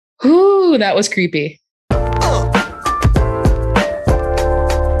Ooh, that was creepy.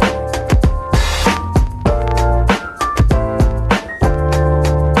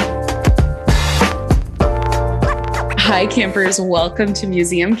 Hi, campers. Welcome to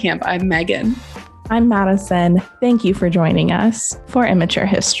Museum Camp. I'm Megan. I'm Madison. Thank you for joining us for Immature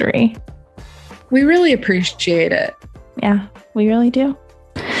History. We really appreciate it. Yeah, we really do.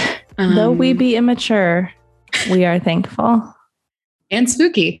 Though we be immature, we are thankful. And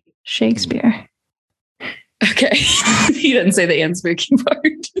spooky. Shakespeare. Okay. He didn't say the and spooky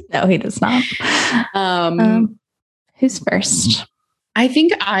part. No, he does not. Who's first? I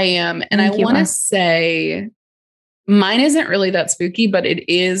think I am. And I want to say mine isn't really that spooky, but it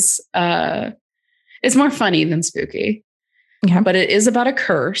is, it's more funny than spooky. Okay. But it is about a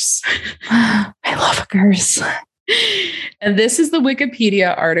curse. I love a curse. And this is the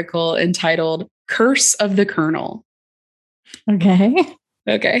Wikipedia article entitled Curse of the Colonel. Okay.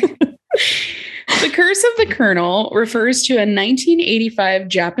 The Curse of the Colonel refers to a 1985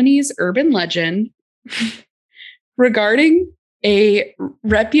 Japanese urban legend regarding a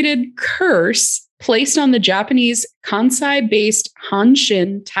reputed curse placed on the Japanese Kansai-based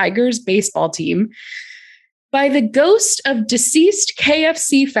Hanshin Tigers baseball team by the ghost of deceased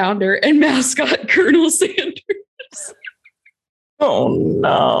KFC founder and mascot Colonel Sanders. Oh,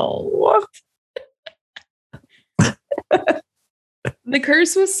 no. The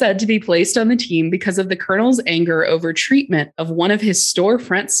curse was said to be placed on the team because of the Colonel's anger over treatment of one of his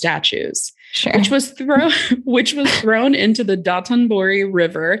storefront statues, sure, which was thrown into the Dotonbori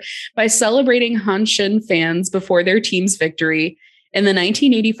River by celebrating Hanshin fans before their team's victory in the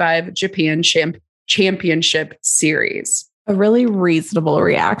 1985 Japan Championship Series. A really reasonable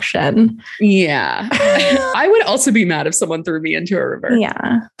reaction. Yeah. I would also be mad if someone threw me into a river.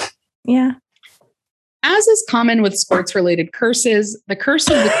 Yeah. As is common with sports-related curses, the curse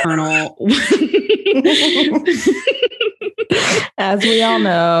of the Colonel, as we all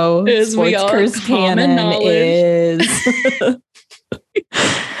know, curse canon is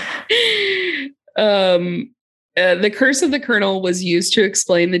the curse of the Colonel was used to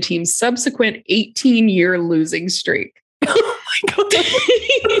explain the team's subsequent 18-year losing streak. Oh my God.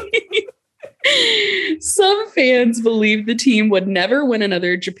 Some fans believed the team would never win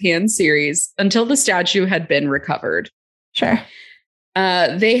another Japan series until the statue had been recovered. Sure.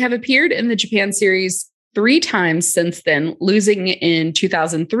 They have appeared in the Japan series 3 times since then, losing in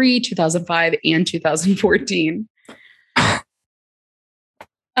 2003, 2005, and 2014.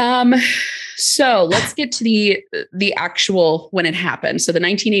 So let's get to the actual when it happened. So the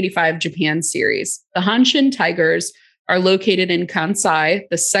 1985 Japan series, the Hanshin Tigers are located in Kansai,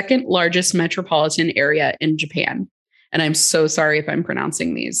 the second largest metropolitan area in Japan. And I'm so sorry if I'm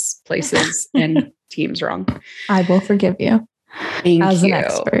pronouncing these places and teams wrong. I will forgive you. As an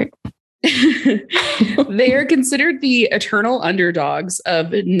expert. They are considered the eternal underdogs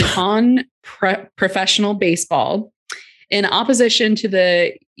of Nippon professional baseball, in opposition to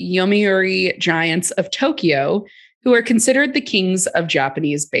the Yomiuri Giants of Tokyo, who are considered the kings of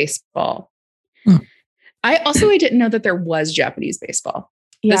Japanese baseball. I didn't know that there was Japanese baseball.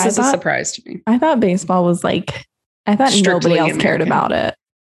 Yeah, this is a surprise to me. I thought baseball was I thought strictly nobody else American. cared about it.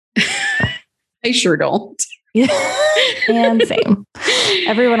 I sure don't. Yeah. And same.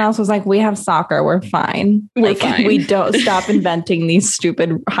 Everyone else was like, we have soccer. We're fine. We're fine. We don't stop inventing these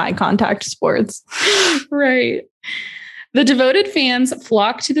stupid high contact sports. Right. The devoted fans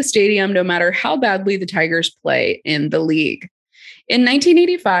flock to the stadium no matter how badly the Tigers play in the league. In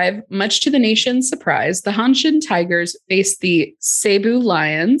 1985, much to the nation's surprise, the Hanshin Tigers faced the Seibu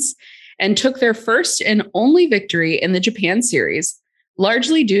Lions and took their first and only victory in the Japan series,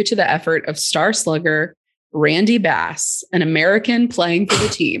 largely due to the effort of star slugger Randy Bass, an American playing for the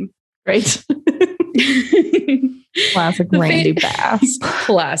team. Right. Classic Randy Bass.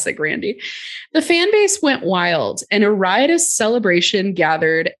 Classic Randy. The fan base went wild, and a riotous celebration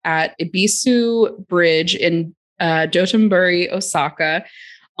gathered at Ebisu Bridge in Dotonbori, Osaka,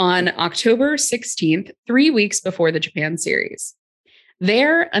 on October 16th, 3 weeks before the Japan series.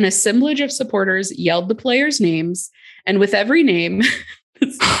 There, an assemblage of supporters yelled the players' names, and with every name,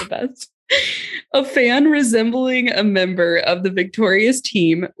 this is the best, a fan resembling a member of the victorious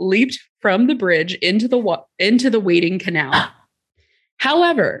team leaped from the bridge into the waiting canal.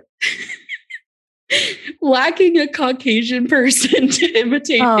 However, lacking a Caucasian person to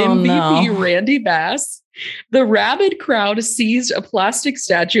imitate MVP Randy Bass, the rabid crowd seized a plastic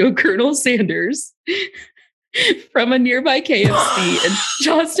statue of Colonel Sanders from a nearby KFC and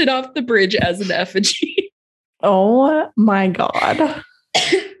tossed it off the bridge as an effigy. Oh my God.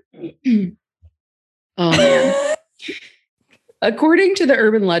 Oh man. According to the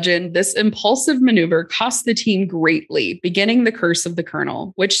urban legend, this impulsive maneuver cost the team greatly, beginning the curse of the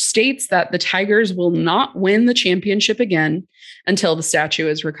Colonel, which states that the Tigers will not win the championship again until the statue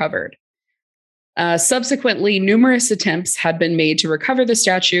is recovered. Subsequently, numerous attempts had been made to recover the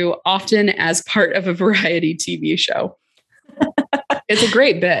statue, often as part of a variety TV show. It's a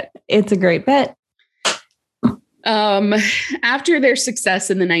great bit. It's a great bit. After their success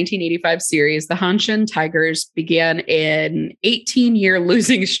in the 1985 series, the Hanshin Tigers began an 18-year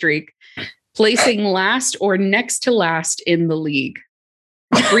losing streak, placing last or next to last in the league.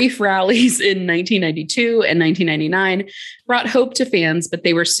 Brief rallies in 1992 and 1999 brought hope to fans, but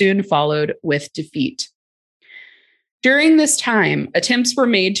they were soon followed with defeat. During this time, attempts were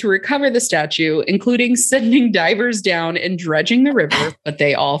made to recover the statue, including sending divers down and dredging the river, but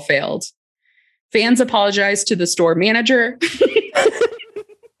they all failed. Fans apologized to the store manager,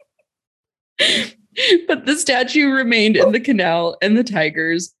 but the statue remained in the canal and the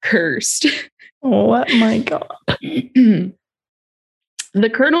Tigers cursed. Oh my God. The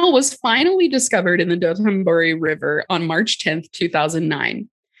Colonel was finally discovered in the Dotonbori River on March 10th, 2009.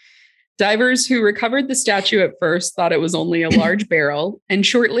 Divers who recovered the statue at first thought it was only a large barrel, and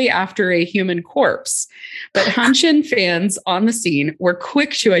shortly after, a human corpse. But Hanshin fans on the scene were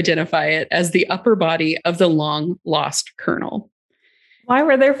quick to identify it as the upper body of the long-lost Colonel. Why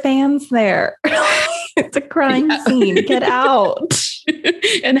were there fans there? It's a crime scene. Get out.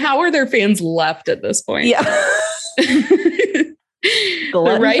 And how are their fans left at this point? Yeah.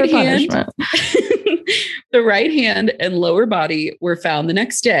 The right hand and lower body were found the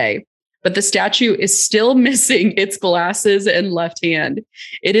next day, but the statue is still missing its glasses and left hand.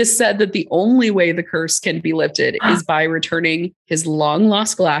 It is said that the only way the curse can be lifted is by returning his long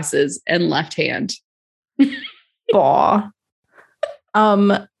lost glasses and left hand. Aw.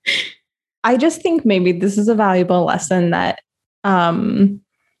 I just think maybe this is a valuable lesson that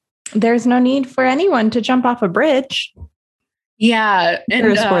there's no need for anyone to jump off a bridge. Yeah. And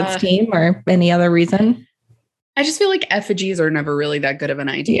a sports team or any other reason. I just feel like effigies are never really that good of an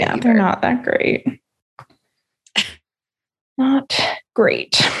idea. Yeah, they're not that great. Not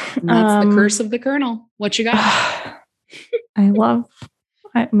great. And that's the curse of the Colonel. What you got? I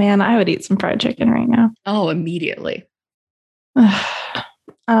would eat some fried chicken right now. Oh, immediately. All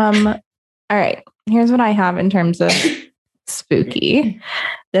right. Here's what I have in terms of spooky.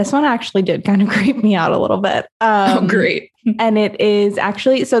 This one actually did kind of creep me out a little bit. Oh, great. And it is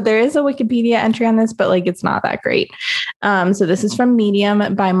actually, so there is a Wikipedia entry on this, but like, it's not that great. So this is from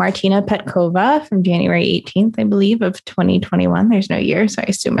Medium by Martina Petkova from January 18th, I believe, of 2021. There's no year, so I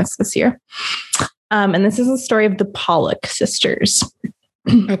assume it's this year. And this is the story of the Pollock sisters.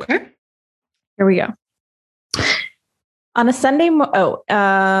 Okay. Here we go. On a Sunday,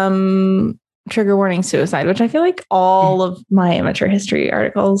 trigger warning suicide, which I feel like all of my Immature History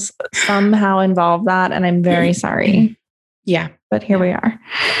articles somehow involve that. And I'm very sorry. Yeah. But here we are.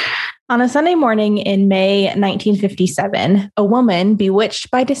 On a Sunday morning in May 1957, a woman bewitched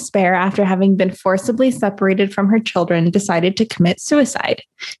by despair after having been forcibly separated from her children decided to commit suicide.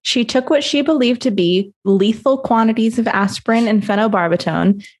 She took what she believed to be lethal quantities of aspirin and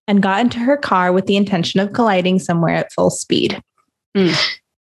phenobarbital and got into her car with the intention of colliding somewhere at full speed.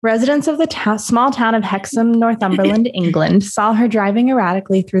 Residents of the small town of Hexham, Northumberland, England, saw her driving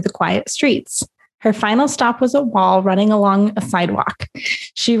erratically through the quiet streets. Her final stop was a wall running along a sidewalk.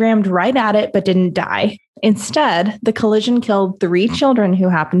 She rammed right at it, but didn't die. Instead, the collision killed 3 children who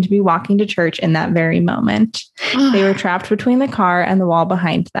happened to be walking to church in that very moment. They were trapped between the car and the wall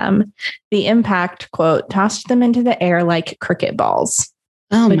behind them. The impact, quote, tossed them into the air like cricket balls.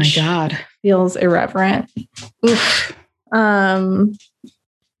 Oh my God. Feels irreverent. Oof.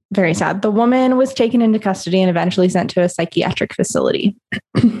 Very sad. The woman was taken into custody and eventually sent to a psychiatric facility.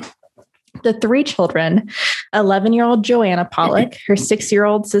 The 3 children, 11-year-old Joanna Pollock, her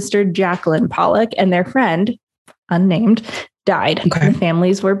 6-year-old sister Jacqueline Pollock, and their friend, unnamed, died. Okay. The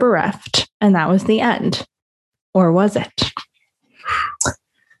families were bereft, and that was the end. Or was it?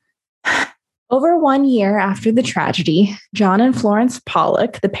 Over 1 year after the tragedy, John and Florence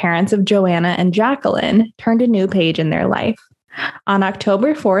Pollock, the parents of Joanna and Jacqueline, turned a new page in their life. On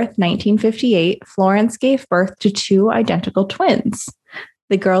October 4th, 1958, Florence gave birth to 2 identical twins.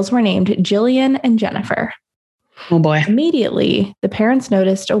 The girls were named Jillian and Jennifer. Oh boy. Immediately, the parents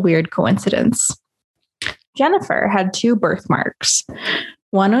noticed a weird coincidence. Jennifer had 2 birthmarks.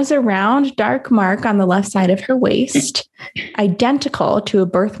 One was a round, dark mark on the left side of her waist, identical to a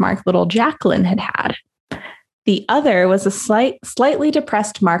birthmark little Jacqueline had had. The other was a slightly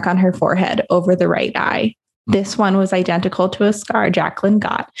depressed mark on her forehead over the right eye. This one was identical to a scar Jacqueline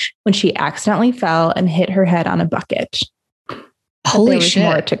got when she accidentally fell and hit her head on a bucket. Holy shit.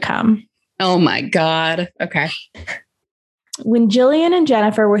 More to come. Oh my God. Okay. When Jillian and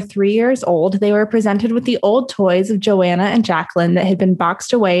Jennifer were 3 years old, they were presented with the old toys of Joanna and Jacqueline that had been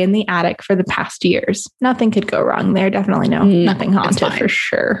boxed away in the attic for the past years. Nothing could go wrong there. Definitely nothing haunted for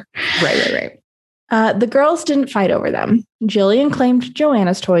sure. Right. The girls didn't fight over them. Jillian claimed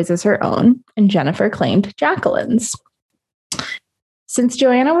Joanna's toys as her own, and Jennifer claimed Jacqueline's. Since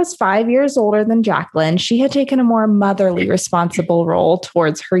Joanna was 5 years older than Jacqueline, she had taken a more motherly, responsible role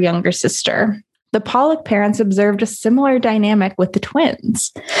towards her younger sister. The Pollock parents observed a similar dynamic with the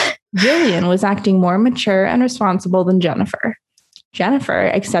twins. Jillian was acting more mature and responsible than Jennifer. Jennifer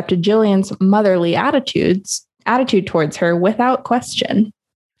accepted Jillian's motherly attitude towards her without question.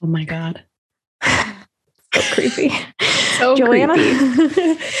 Oh my God. So creepy.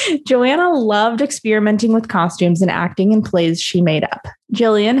 Creepy. Joanna loved experimenting with costumes and acting in plays she made up.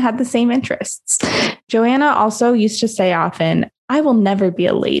 Jillian had the same interests. Joanna also used to say often, "I will never be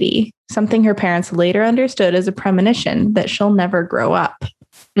a lady," something her parents later understood as a premonition that she'll never grow up.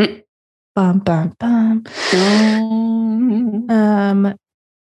 Mm. Bum, bum, bum.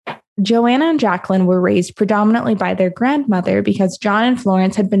 Joanna and Jacqueline were raised predominantly by their grandmother because John and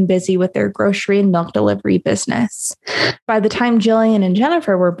Florence had been busy with their grocery and milk delivery business. By the time Jillian and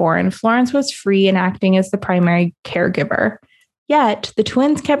Jennifer were born, Florence was free and acting as the primary caregiver. Yet, the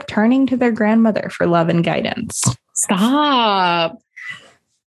twins kept turning to their grandmother for love and guidance. Stop.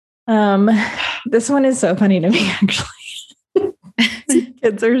 This one is so funny to me, actually.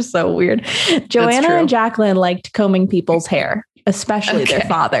 Kids are so weird. Joanna and Jacqueline liked combing people's hair, especially their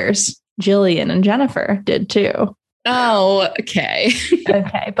fathers. Jillian and Jennifer did too. Oh, okay.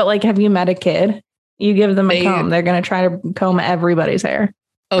 Okay. But like, have you met a kid? You give them a comb, they're going to try to comb everybody's hair.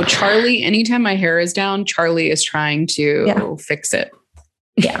 Oh, Charlie, anytime my hair is down, Charlie is trying to fix it.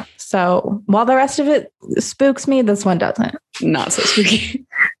 Yeah. So while the rest of it spooks me, this one doesn't. Not so spooky.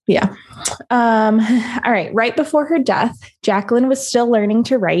 Yeah. All right. Right before her death, Jacqueline was still learning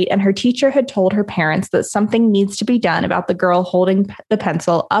to write, and her teacher had told her parents that something needs to be done about the girl holding the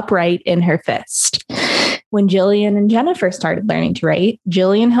pencil upright in her fist. When Jillian and Jennifer started learning to write,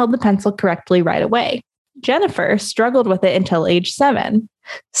 Jillian held the pencil correctly right away. Jennifer struggled with it until age 7.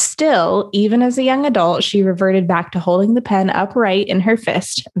 Still, even as a young adult, she reverted back to holding the pen upright in her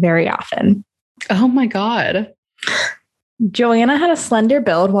fist very often. Oh my God. Joanna had a slender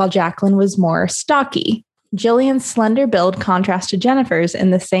build while Jacqueline was more stocky. Jillian's slender build contrasted Jennifer's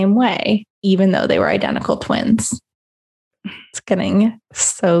in the same way, even though they were identical twins. It's getting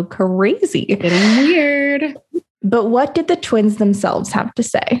so crazy. Getting weird. But what did the twins themselves have to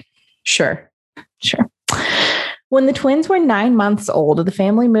say? Sure. When the twins were 9 months old, the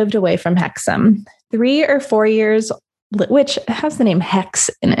family moved away from Hexham. 3 or 4 years, which has the name Hex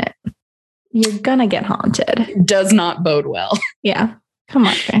in it. You're gonna get haunted. Does not bode well. Yeah. Come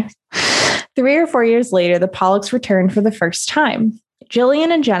on, guys. 3 or 4 years later, the Pollocks returned for the first time.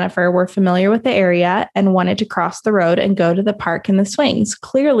 Jillian and Jennifer were familiar with the area and wanted to cross the road and go to the park and the swings,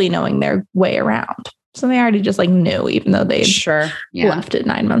 clearly knowing their way around. So they already just knew, even though they left at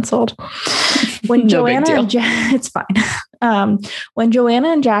 9 months old. When Joanna, it's fine. When Joanna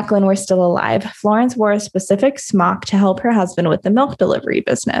and Jacqueline were still alive, Florence wore a specific smock to help her husband with the milk delivery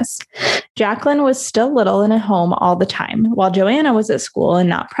business. Jacqueline was still little and at home all the time, while Joanna was at school and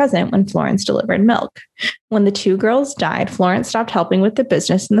not present when Florence delivered milk. When the two girls died, Florence stopped helping with the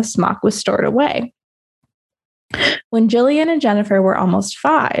business and the smock was stored away. When Jillian and Jennifer were almost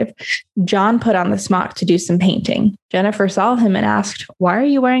 5, John put on the smock to do some painting. Jennifer saw him and asked, "Why are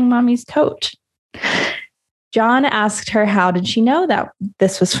you wearing Mommy's coat?" John asked her how did she know that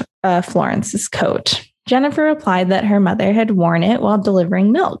this was Florence's coat. Jennifer replied that her mother had worn it while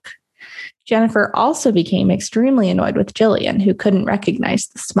delivering milk. Jennifer also became extremely annoyed with Jillian, who couldn't recognize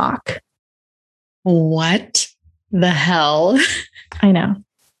the smock. What the hell? I know.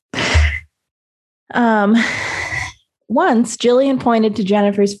 Once, Jillian pointed to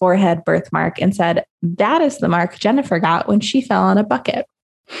Jennifer's forehead birthmark and said, "That is the mark Jennifer got when she fell on a bucket."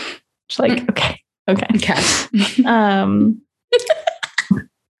 She's like, okay.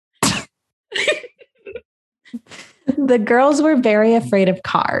 The girls were very afraid of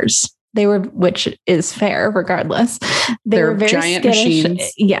cars. Which is fair regardless. They were very giant skittish.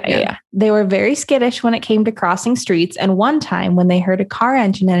 Machines. Yeah. They were very skittish when it came to crossing streets. And one time when they heard a car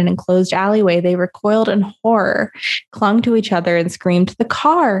engine in an enclosed alleyway, they recoiled in horror, clung to each other and screamed, the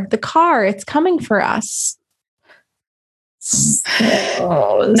car, it's coming for us.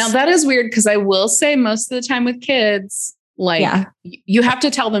 Now that is weird because I will say most of the time with kids, you have to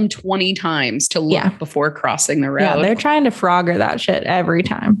tell them 20 times to look before crossing the road. Yeah, they're trying to Frogger that shit every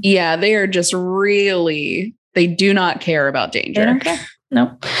time. Yeah, they are just really They do not care about danger. They don't care.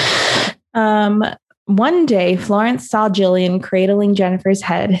 No. One day, Florence saw Jillian cradling Jennifer's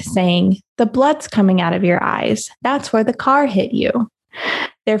head, saying, "The blood's coming out of your eyes. That's where the car hit you."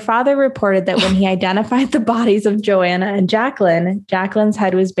 Their father reported that when he identified the bodies of Joanna and Jacqueline, Jacqueline's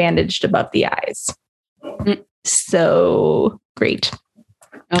head was bandaged above the eyes. So great.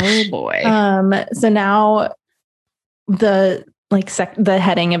 Oh boy. So now the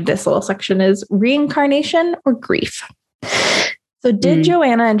heading of this little section is reincarnation or grief. So did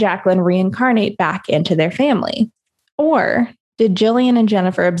Joanna and Jacqueline reincarnate back into their family? Or did Jillian and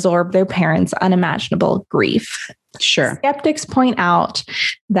Jennifer absorb their parents' unimaginable grief? Sure. Skeptics point out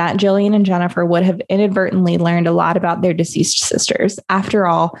that Jillian and Jennifer would have inadvertently learned a lot about their deceased sisters. After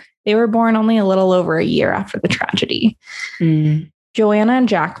all, they were born only a little over a year after the tragedy. Joanna and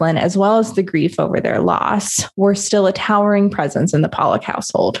Jacqueline, as well as the grief over their loss, were still a towering presence in the Pollock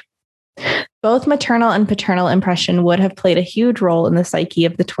household. Both maternal and paternal impression would have played a huge role in the psyche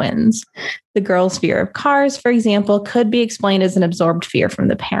of the twins. The girls' fear of cars, for example, could be explained as an absorbed fear from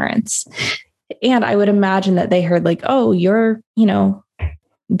the parents. And I would imagine that they heard like, "Oh, your,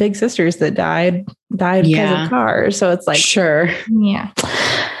 big sisters that died because of cars." So it's like, sure. Yeah.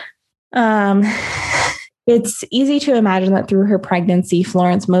 It's easy to imagine that through her pregnancy,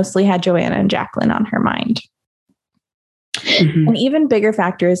 Florence mostly had Joanna and Jacqueline on her mind. An even bigger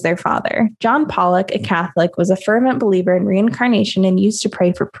factor is their father. John Pollock, a Catholic, was a fervent believer in reincarnation and used to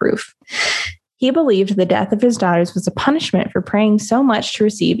pray for proof. He believed the death of his daughters was a punishment for praying so much to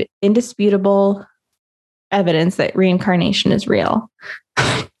receive indisputable evidence that reincarnation is real.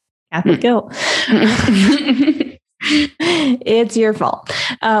 Catholic guilt. It's your fault.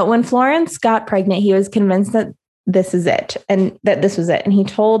 When Florence got pregnant, he was convinced that this was it. And he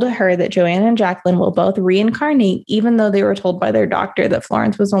told her that Joanna and Jacqueline will both reincarnate, even though they were told by their doctor that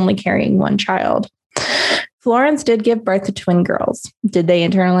Florence was only carrying one child. Florence did give birth to twin girls. Did they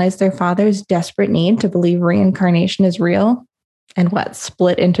internalize their father's desperate need to believe reincarnation is real? And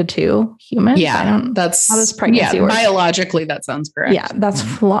split into two humans? Yeah, how does pregnancy work? Biologically, that sounds correct. Yeah, that's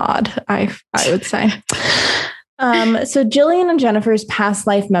flawed, I would say. So Jillian and Jennifer's past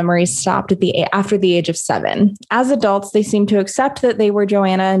life memories stopped after the age of 7. As adults, they seemed to accept that they were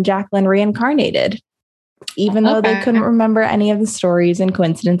Joanna and Jacqueline reincarnated, even though they couldn't remember any of the stories and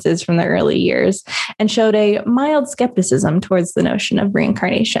coincidences from the early years, and showed a mild skepticism towards the notion of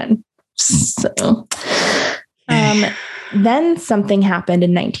reincarnation. So then something happened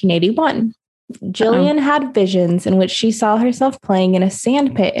in 1981. Jillian had visions in which she saw herself playing in a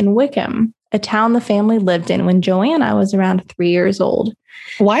sandpit in Wickham, a town the family lived in when Joanna was around 3 years old.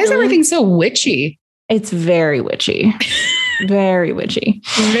 Why is everything so witchy? It's very witchy. Very witchy.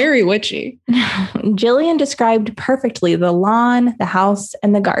 Very witchy. Jillian described perfectly the lawn, the house,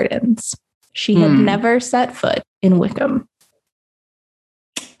 and the gardens. She had never set foot in Wickham.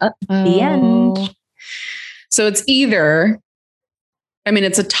 The end. So it's either,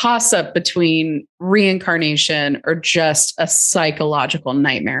 it's a toss-up between reincarnation or just a psychological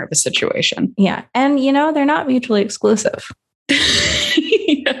nightmare of a situation. Yeah. And, they're not mutually exclusive.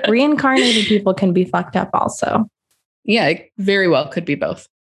 Yeah. Reincarnated people can be fucked up also. Yeah, it very well could be both.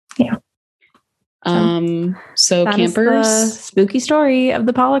 Yeah. So that campers, is the spooky story of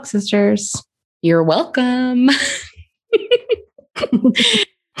the Pollock sisters. You're welcome.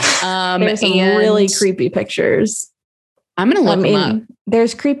 There's some really creepy pictures. I'm going to look them up.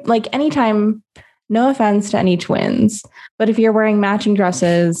 There's anytime, no offense to any twins, but if you're wearing matching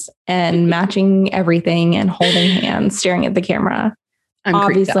dresses and matching everything and holding hands, staring at the camera,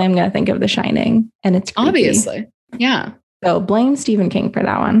 obviously I'm going to think of The Shining, and it's creepy. Obviously. Yeah. So blame Stephen King for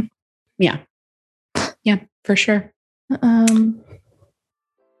that one. Yeah. Yeah, for sure.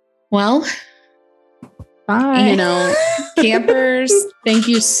 Well, bye. Campers, thank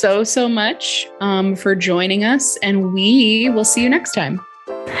you so, so much for joining us, and we will see you next time.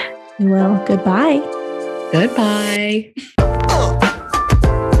 We will. Goodbye. Goodbye.